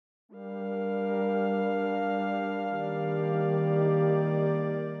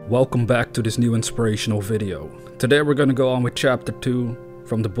Welcome back to this new inspirational video. Today we're going to go on with chapter 2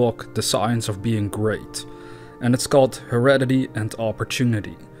 from the book The Science of Being Great. And it's called Heredity and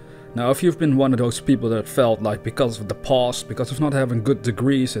Opportunity. Now if you've been one of those people that felt like because of the past, because of not having good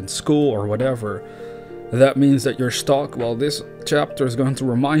degrees in school or whatever, that means that you're stuck, well, this chapter is going to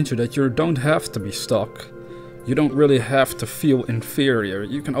remind you that you don't have to be stuck. You don't really have to feel inferior.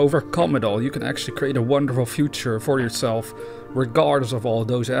 You can overcome it all. You can actually create a wonderful future for yourself regardless of all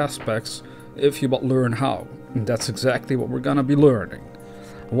those aspects if you but learn how. And that's exactly what we're gonna be learning.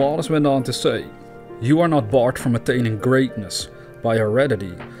 Wallace went on to say, "You are not barred from attaining greatness by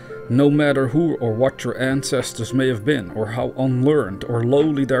heredity, no matter who or what your ancestors may have been, or how unlearned or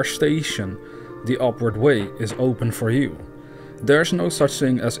lowly their station, the upward way is open for you. There's no such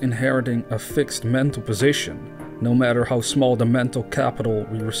thing as inheriting a fixed mental position. No matter how small the mental capital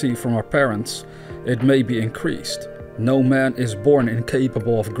we receive from our parents, it may be increased. No man is born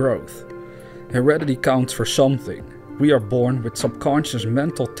incapable of growth. Heredity counts for something. We are born with subconscious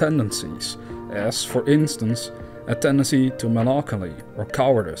mental tendencies, as, for instance, a tendency to melancholy, or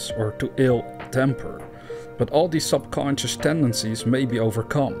cowardice, or to ill temper. But all these subconscious tendencies may be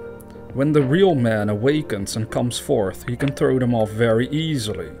overcome. When the real man awakens and comes forth, he can throw them off very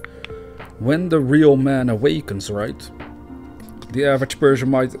easily." When the real man awakens, right? The average person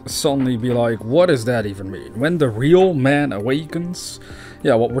might suddenly be like, what does that even mean? When the real man awakens?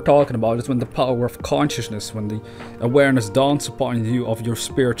 Yeah, what we're talking about is when the power of consciousness, when the awareness dawns upon you of your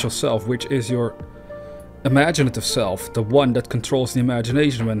spiritual self, which is your imaginative self, the one that controls the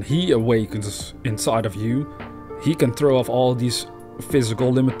imagination. When he awakens inside of you, he can throw off all these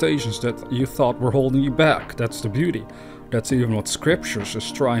physical limitations that you thought were holding you back. That's the beauty. That's even what scriptures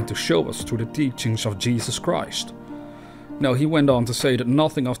is trying to show us through the teachings of Jesus Christ. Now he went on to say that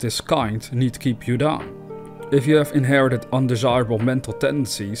nothing of this kind need keep you down. If you have inherited undesirable mental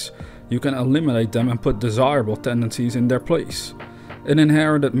tendencies, you can eliminate them and put desirable tendencies in their place. An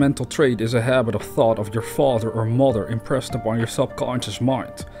inherited mental trait is a habit of thought of your father or mother impressed upon your subconscious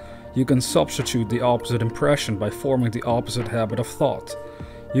mind. You can substitute the opposite impression by forming the opposite habit of thought.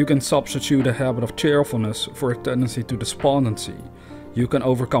 You can substitute a habit of cheerfulness for a tendency to despondency. You can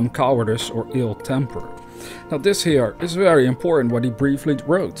overcome cowardice or ill temper. Now this here is very important what he briefly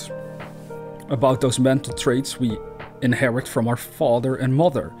wrote about those mental traits we inherit from our father and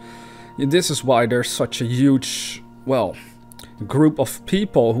mother. And this is why there's such a huge, well, group of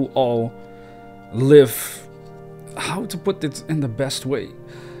people who all live, how to put it in the best way.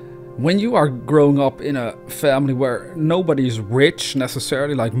 When you are growing up in a family where nobody's rich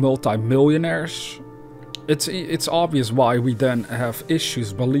necessarily, like multi-millionaires, it's obvious why we then have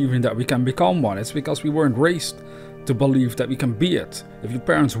issues believing that we can become one. It's because we weren't raised to believe that we can be it. If your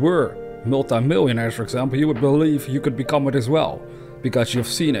parents were multi-millionaires, for example, you would believe you could become it as well, because you've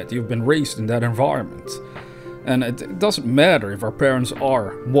seen it, you've been raised in that environment. And it doesn't matter if our parents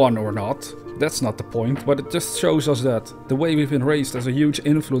are one or not. That's not the point, but it just shows us that the way we've been raised has a huge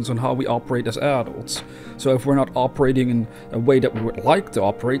influence on how we operate as adults. So if we're not operating in a way that we would like to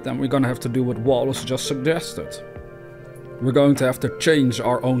operate, then we're gonna have to do what Wallace just suggested. We're going to have to change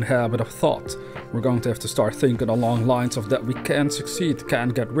our own habit of thought. We're going to have to start thinking along lines of that we can succeed, can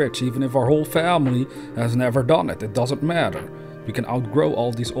get rich, even if our whole family has never done it. It doesn't matter. We can outgrow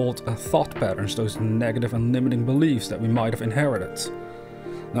all these old thought patterns, those negative and limiting beliefs that we might have inherited.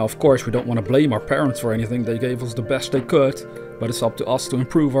 Now, of course, we don't want to blame our parents for anything. They gave us the best they could, but it's up to us to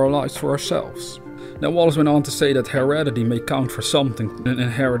improve our lives for ourselves. Now, Wallace went on to say that heredity may count for something, an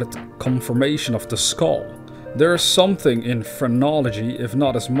inherited conformation of the skull. There is something in phrenology, if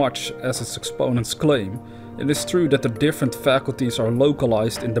not as much as its exponents claim. It is true that the different faculties are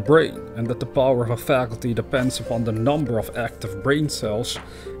localized in the brain, and that the power of a faculty depends upon the number of active brain cells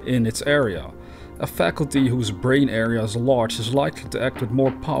in its area. A faculty whose brain area is large is likely to act with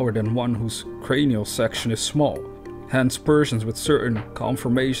more power than one whose cranial section is small. Hence, persons with certain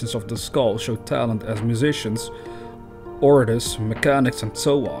conformations of the skull show talent as musicians, orators, mechanics, and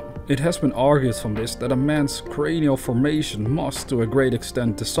so on. It has been argued from this that a man's cranial formation must, to a great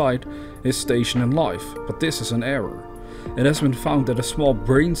extent, decide his station in life, but this is an error. It has been found that a small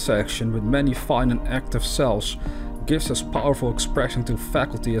brain section with many fine and active cells gives as powerful expression to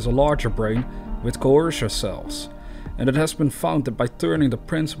faculty as a larger brain with coarser cells. And it has been found that by turning the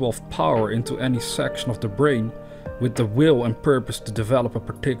principle of power into any section of the brain with the will and purpose to develop a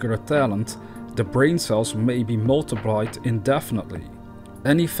particular talent, the brain cells may be multiplied indefinitely.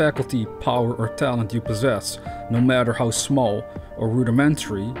 Any faculty, power, or talent you possess, no matter how small or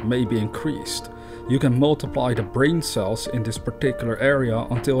rudimentary, may be increased. You can multiply the brain cells in this particular area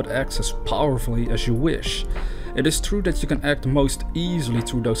until it acts as powerfully as you wish. It is true that you can act most easily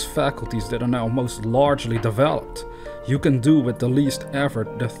through those faculties that are now most largely developed. You can do with the least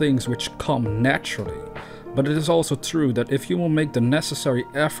effort the things which come naturally. But it is also true that if you will make the necessary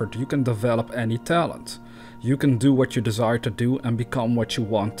effort, you can develop any talent. You can do what you desire to do and become what you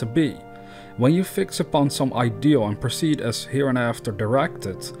want to be. When you fix upon some ideal and proceed as hereinafter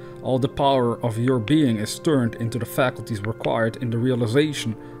directed, all the power of your being is turned into the faculties required in the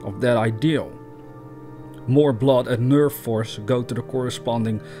realization of that ideal. More blood and nerve force go to the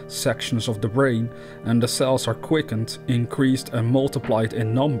corresponding sections of the brain, and the cells are quickened, increased and multiplied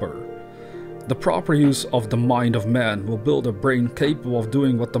in number. The proper use of the mind of man will build a brain capable of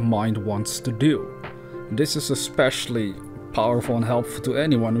doing what the mind wants to do. This is especially powerful and helpful to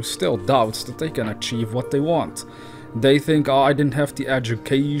anyone who still doubts that they can achieve what they want. They think, oh, I didn't have the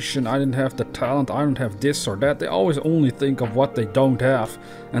education, I didn't have the talent, I don't have this or that. They always only think of what they don't have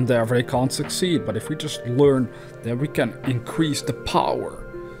and therefore they can't succeed. But if we just learn that we can increase the power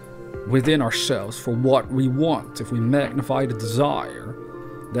within ourselves for what we want, if we magnify the desire,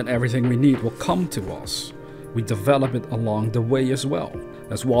 then everything we need will come to us. We develop it along the way as well.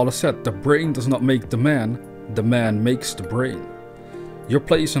 As Wallace said, the brain does not make the man makes the brain. Your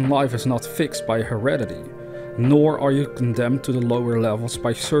place in life is not fixed by heredity, nor are you condemned to the lower levels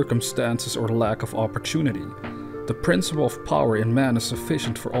by circumstances or lack of opportunity. The principle of power in man is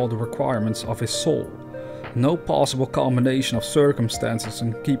sufficient for all the requirements of his soul. No possible combination of circumstances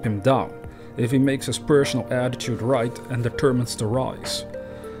can keep him down, if he makes his personal attitude right and determines to rise.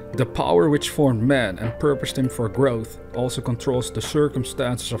 The power which formed man and purposed him for growth also controls the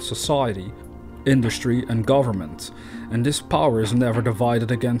circumstances of society, industry and government, and this power is never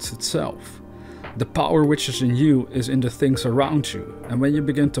divided against itself. The power which is in you is in the things around you, and when you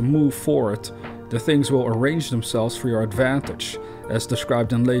begin to move forward, the things will arrange themselves for your advantage, as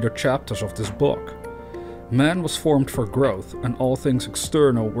described in later chapters of this book. Man was formed for growth, and all things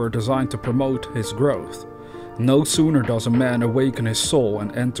external were designed to promote his growth. No sooner does a man awaken his soul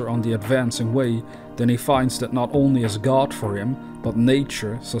and enter on the advancing way than he finds that not only is God for him, but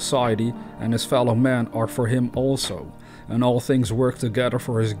nature, society, and his fellow man are for him also, and all things work together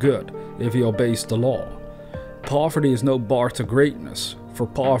for his good, if he obeys the law. Poverty is no bar to greatness, for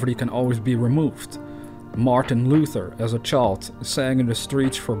poverty can always be removed. Martin Luther, as a child, sang in the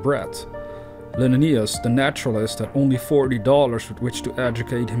streets for bread. Linnaeus, the naturalist, had only $40 with which to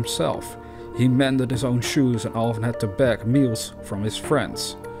educate himself. He mended his own shoes and often had to beg meals from his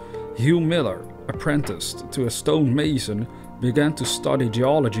friends. Hugh Miller, apprenticed to a stone mason, began to study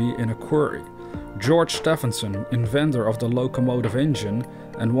geology in a quarry. George Stephenson, inventor of the locomotive engine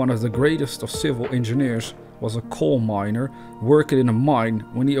and one of the greatest of civil engineers, was a coal miner working in a mine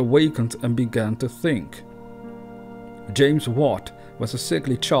when he awakened and began to think. James Watt was a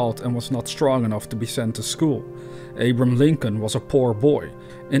sickly child and was not strong enough to be sent to school. Abraham Lincoln was a poor boy.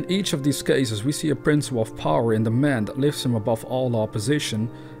 In each of these cases we see a principle of power in the man that lifts him above all opposition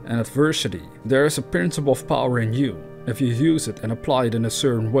and adversity. There is a principle of power in you. If you use it and apply it in a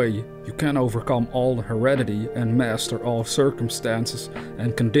certain way, you can overcome all heredity and master all circumstances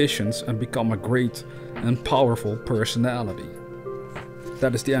and conditions and become a great and powerful personality.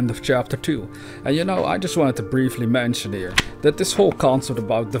 That is the end of chapter 2. And I just wanted to briefly mention here that this whole concept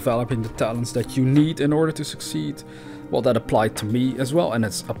about developing the talents that you need in order to succeed, well, that applied to me as well, and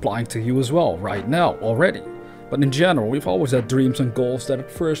it's applying to you as well right now already. But in general, we've always had dreams and goals that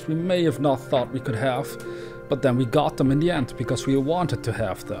at first we may have not thought we could have, but then we got them in the end because we wanted to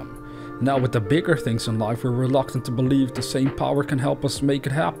have them. Now with the bigger things in life, we're reluctant to believe the same power can help us make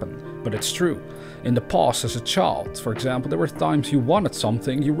it happen. But it's true. In the past, as a child, for example, there were times you wanted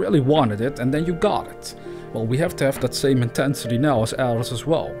something, you really wanted it, and then you got it. Well, we have to have that same intensity now as adults as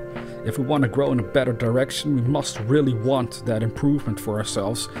well. If we want to grow in a better direction, we must really want that improvement for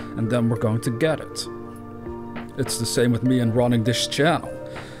ourselves, and then we're going to get it. It's the same with me and running this channel.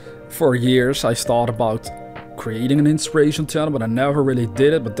 For years I thought about creating an inspirational channel, but I never really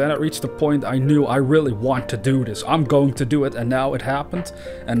did it. But then I reached the point I knew I really want to do this. I'm going to do it, and now it happened,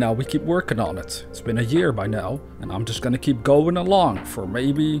 and now we keep working on it. It's been a year by now, and I'm just gonna keep going along for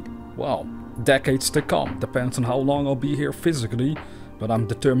maybe, well, decades to come. Depends on how long I'll be here physically, but I'm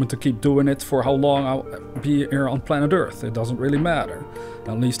determined to keep doing it for how long I'll be here on planet Earth. It doesn't really matter.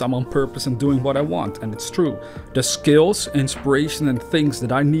 At least I'm on purpose and doing what I want, and it's true. The skills, inspiration and things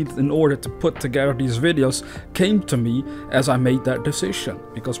that I needed in order to put together these videos came to me as I made that decision.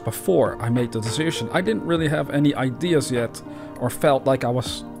 Because before I made the decision, I didn't really have any ideas yet, or felt like I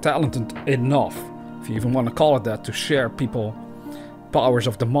was talented enough, if you even want to call it that, to share people powers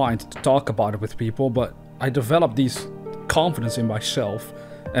of the mind, to talk about it with people. But I developed these confidence in myself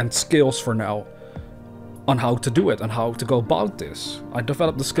and skills for now on how to do it and how to go about this. I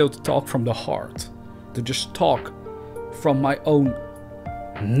developed the skill to talk from the heart, to just talk from my own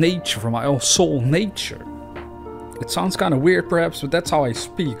nature, from my own soul nature. It sounds kind of weird perhaps, but that's how I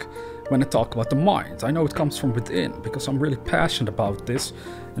speak when I talk about the mind. I know it comes from within because I'm really passionate about this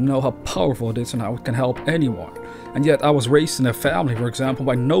and know how powerful it is and how it can help anyone. And yet I was raised in a family, for example,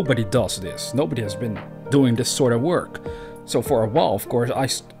 where nobody does this. Nobody has been doing this sort of work. So for a while, of course, I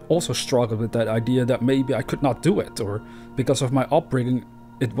also struggled with that idea that maybe I could not do it, or because of my upbringing,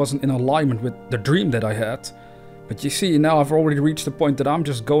 it wasn't in alignment with the dream that I had. But you see, now I've already reached the point that I'm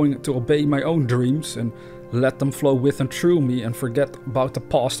just going to obey my own dreams and let them flow with and through me and forget about the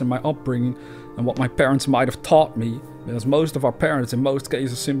past and my upbringing and what my parents might have taught me. Because most of our parents in most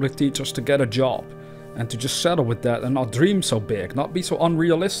cases simply teach us to get a job and to just settle with that and not dream so big, not be so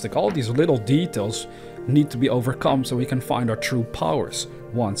unrealistic. All these little details need to be overcome so we can find our true powers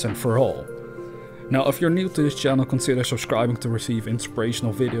once and for all. Now, if you're new to this channel, consider subscribing to receive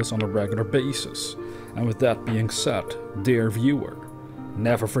inspirational videos on a regular basis. And with that being said, dear viewer,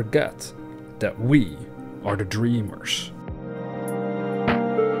 never forget that we are the dreamers.